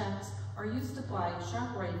bills, the checks, are used to buy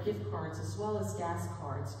ShopRite gift cards as well as gas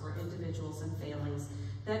cards for individuals and families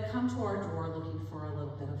that come to our door looking for a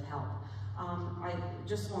little bit of help. I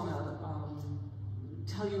just want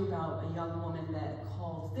to tell you about a young woman that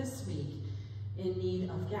called this week in need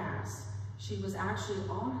of gas. She was actually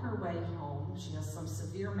on her way home. She has some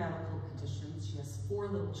severe medical conditions. She has 4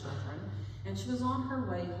 little children. And she was on her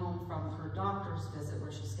way home from her doctor's visit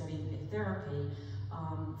where she's getting a therapy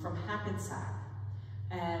from Hackensack.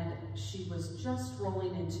 And she was just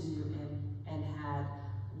rolling into Newton and had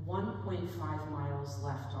 1.5 miles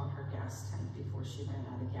left on her gas tank before she ran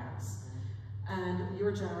out of gas. And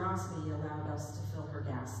your generosity allowed us to fill her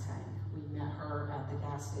gas tank. We met her at the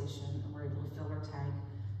gas station and were able to fill her tank.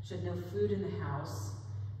 She had no food in the house,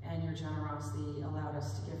 and your generosity allowed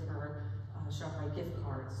us to give her ShopRite gift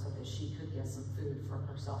cards so that she could get some food for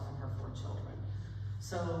herself and her 4 children.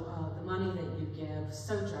 So the money that you give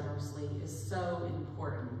so generously is so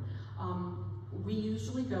important. We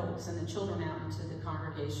usually go send the children out into the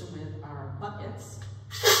congregation with our buckets,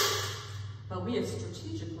 but we have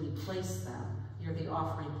strategically placed them near the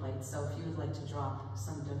offering plate. So if you would like to drop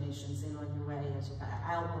some donations in on your way as you're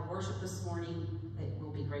out of worship this morning, it will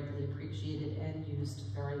be greatly appreciated and used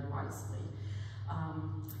very wisely.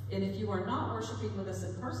 And if you are not worshiping with us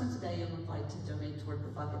in person today and would like to donate toward the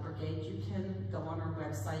Bucket Brigade, you can go on our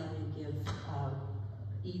website and give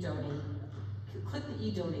e-donate. Click the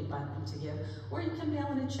e-donate button to give, or you can mail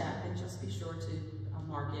in a check and just be sure to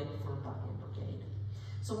mark it for Bucket Brigade.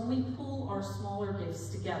 So when we pool our smaller gifts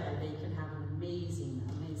together, they can have an amazing,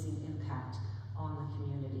 amazing impact on the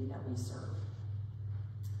community that we serve.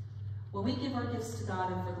 When we give our gifts to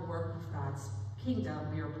God and for the work of God's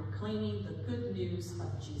kingdom, we are proclaiming the good news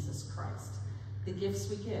of Jesus Christ. The gifts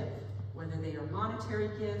we give, whether they are monetary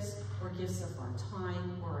gifts or gifts of our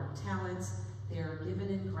time or our talents, they are given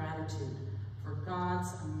in gratitude for God's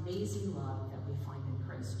amazing love that we find in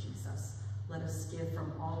Christ Jesus. Let us give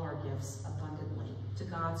from all our gifts abundantly to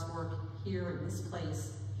God's work here in this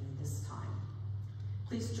place in this time.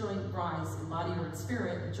 Please rise in body or in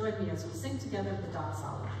spirit, and join me as we sing together the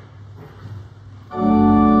doxology.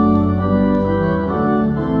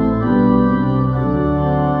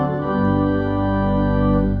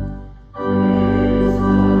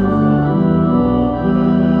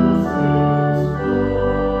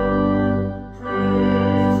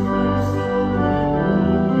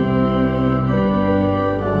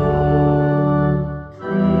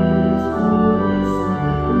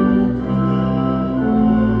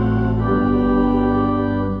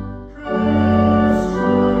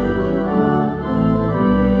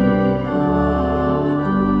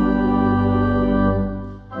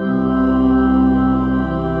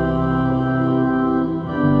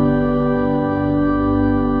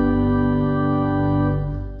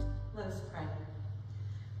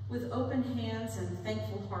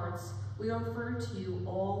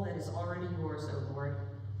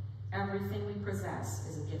 Everything we possess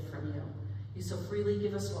is a gift from you. You so freely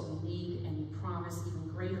give us what we need, and you promise even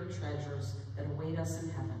greater treasures that await us in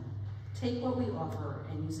heaven. Take what we offer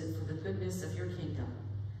and use it for the goodness of your kingdom.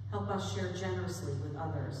 Help us share generously with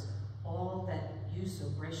others all that you so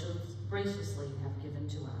graciously have given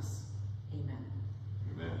to us. Amen.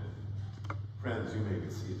 Amen. Friends, you may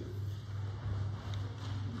be seated.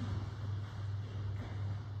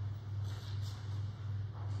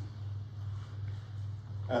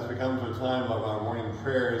 As we come to a time of our morning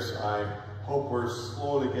prayers, I hope we're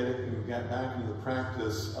slowly getting back into the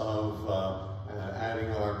practice of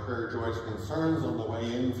adding our prayer joys and concerns on the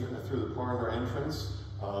way in through the parlor entrance.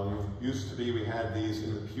 Used to be we had these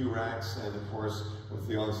in the pew racks, and of course with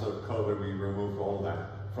the onset of COVID we removed all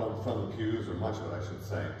that from the pews, or much of it I should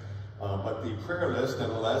say. But the prayer list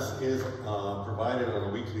nevertheless is provided on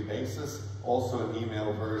a weekly basis, also an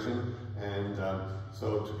email version, and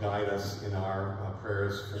so to guide us in our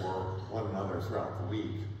prayers for one another throughout the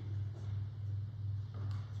week.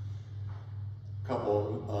 A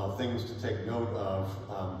couple things to take note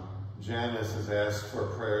of. Janice has asked for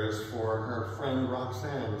prayers for her friend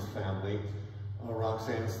Roxanne's family.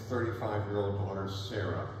 Roxanne's 35-year-old daughter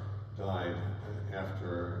Sarah died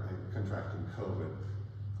after contracting COVID.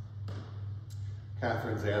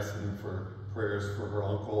 Catherine's asking for prayers for her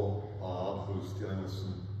uncle Bob, who's dealing with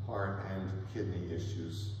some heart and kidney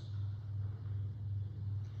issues.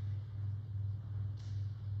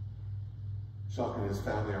 Chuck and his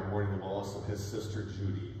family are mourning the loss of his sister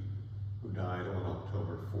Judy, who died on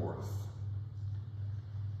October 4th.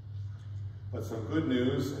 But some good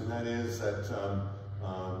news, and that is that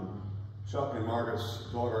Chuck and Margaret's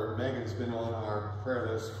daughter Megan's been on our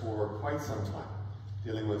prayer list for quite some time,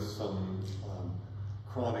 dealing with some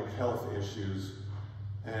chronic health issues,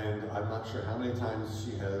 and I'm not sure how many times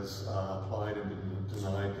she has applied and been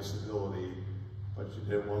denied disability, but she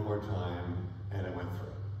did it one more time and it went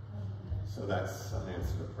through. So that's an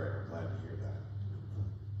answer to prayer. Glad to hear that.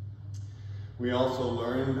 We also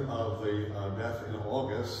learned of the death in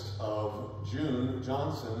August of June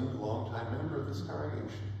Johnson, longtime member of this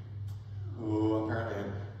congregation, who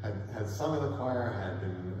apparently had sung in the choir, had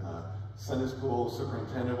been Sunday school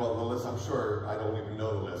superintendent. Well, the list, I'm sure I don't even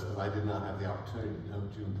know the list because I did not have the opportunity to know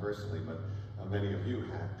June personally, but many of you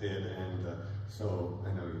did, and so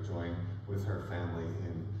I know you join with her family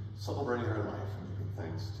in celebrating her life and giving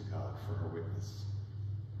thanks to God for her witness.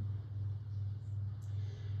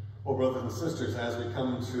 Well, brothers and sisters, as we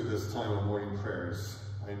come to this time of morning prayers,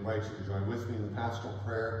 I invite you to join with me in the pastoral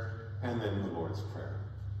prayer and then the Lord's Prayer.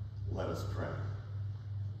 Let us pray.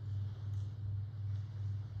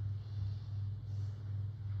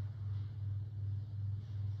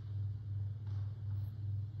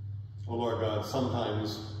 Oh Lord God,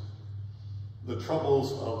 sometimes the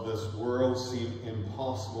troubles of this world seem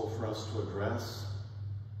impossible for us to address,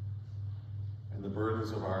 and the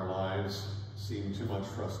burdens of our lives seem too much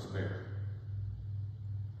for us to bear.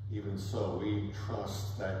 Even so, we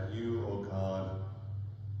trust that you, O God,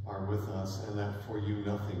 are with us, and that for you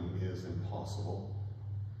nothing is impossible.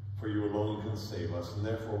 For you alone can save us, and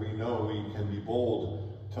therefore we know we can be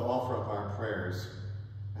bold to offer up our prayers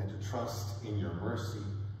and to trust in your mercy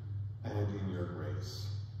and in your grace.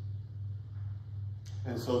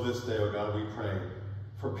 And so this day, O God, we pray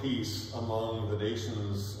for peace among the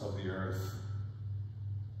nations of the earth.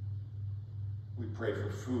 We pray for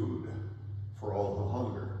food for all who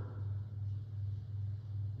hunger,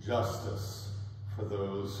 justice for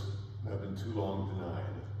those who have been too long denied.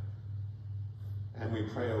 And we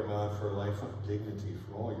pray, O God, for a life of dignity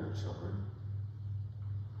for all your children.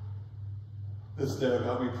 This day, O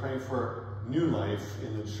God, we pray for new life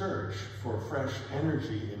in the church, for fresh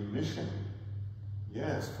energy in mission.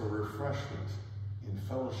 Yes, for refreshment in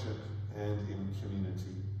fellowship and in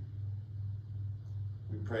community.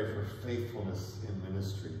 We pray for faithfulness in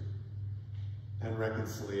ministry and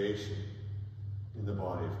reconciliation in the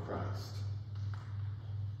body of Christ.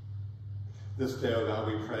 This day, O God,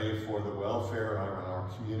 we pray for the welfare of our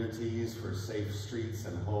communities, for safe streets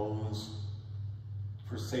and homes,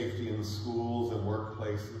 for safety in schools and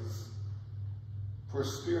workplaces, for a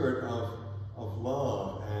spirit of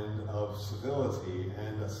love and of civility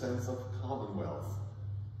and a sense of commonwealth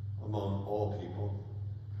among all people.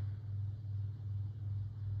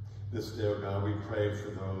 This day, O God, we pray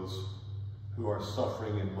for those who are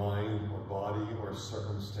suffering in mind or body or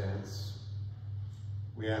circumstance.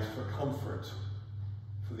 We ask for comfort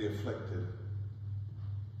for the afflicted,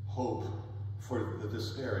 hope for the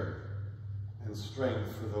despairing, and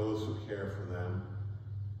strength for those who care for them.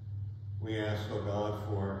 We ask, O God,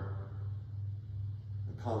 for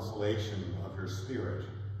the consolation of your Spirit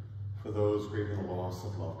for those grieving the loss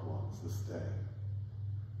of loved ones this day.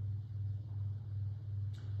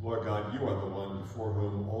 Lord God, you are the one for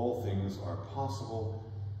whom all things are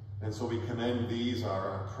possible, and so we commend these,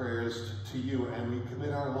 our prayers, to you, and we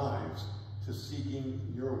commit our lives to seeking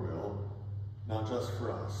your will, not just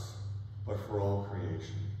for us, but for all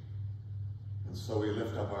creation. And so we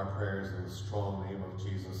lift up our prayers in the strong name of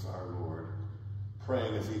Jesus our Lord,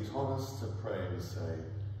 praying as he taught us to pray and say,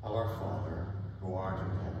 Our Father, who art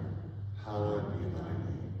in heaven, hallowed be thy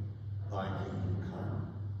name. Thy kingdom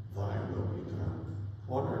come, thy will be done,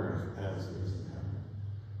 on earth as it is in heaven.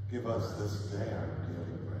 Give us this day our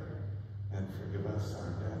daily bread, and forgive us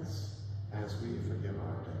our debts, as we forgive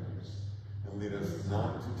our debtors. And lead us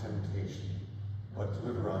not into temptation, but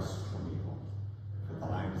deliver us from evil. For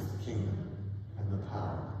thine is the kingdom, and the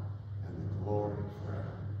power, and the glory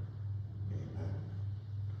forever. Amen.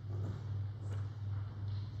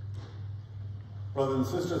 Brothers and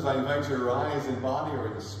sisters, I invite you to rise in body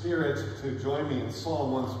or in spirit to join me in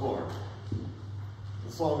song once more.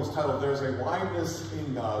 The song is titled, There's a Wideness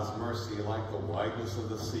in God's Mercy, like the wideness of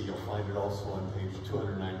the sea. You'll find it also on page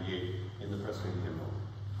 298 in the Presbyterian hymnal.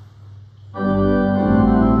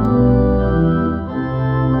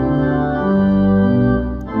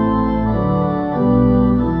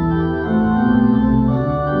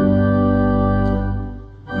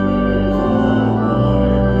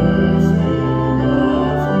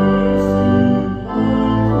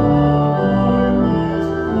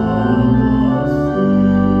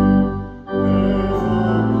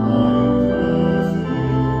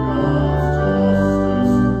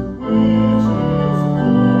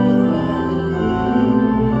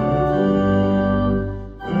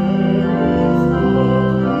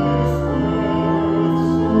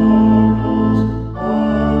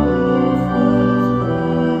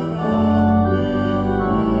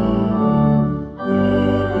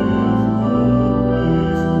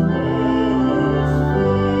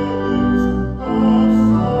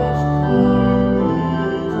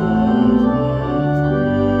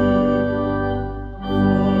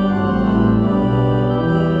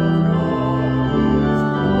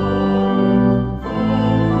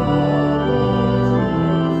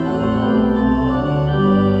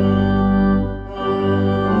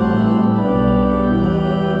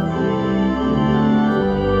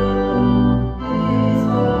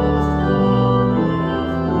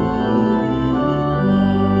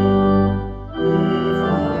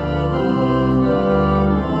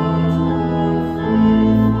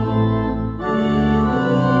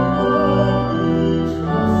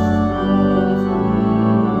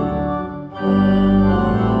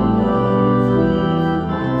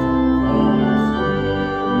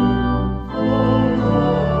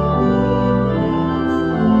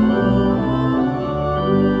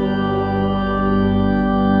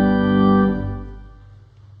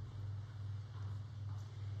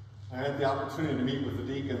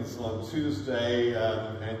 Tuesday,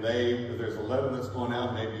 and there's a letter that's going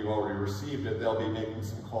out. Maybe you've already received it. They'll be making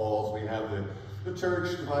some calls. We have the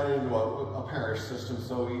church divided into a parish system,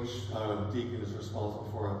 so each deacon is responsible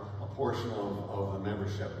for a portion of the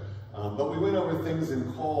membership. But we went over things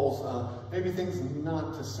in calls, maybe things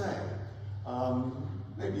not to say.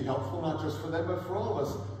 Maybe helpful, not just for them, but for all of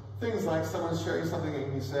us. Things like someone's sharing something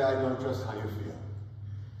and you say, I know just how you feel.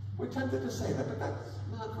 We're tempted to say that, but that's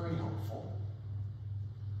not very helpful.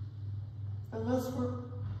 Unless we're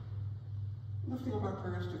lifting up our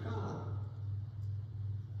prayers to God.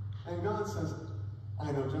 And God says,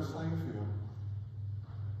 I know just how you feel.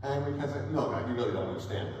 And we can say, no, God, you really don't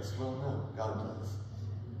understand this. Well, no, God does.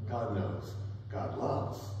 God knows. God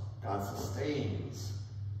loves. God sustains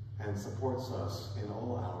and supports us in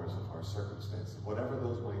all hours of our circumstances, whatever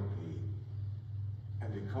those might be.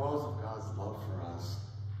 And because of God's love for us,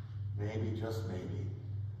 maybe, just maybe,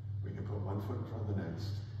 we can put one foot in front of the next,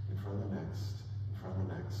 in front of the next, in front of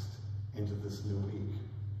the next, into this new week,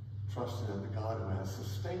 trusting that the God who has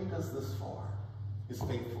sustained us this far is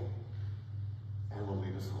faithful and will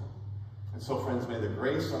lead us home. And so, friends, may the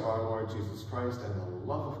grace of our Lord Jesus Christ and the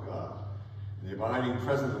love of God and the abiding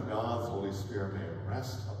presence of God's Holy Spirit may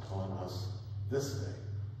rest upon us this day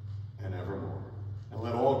and evermore. And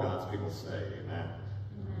let all God's people say, Amen.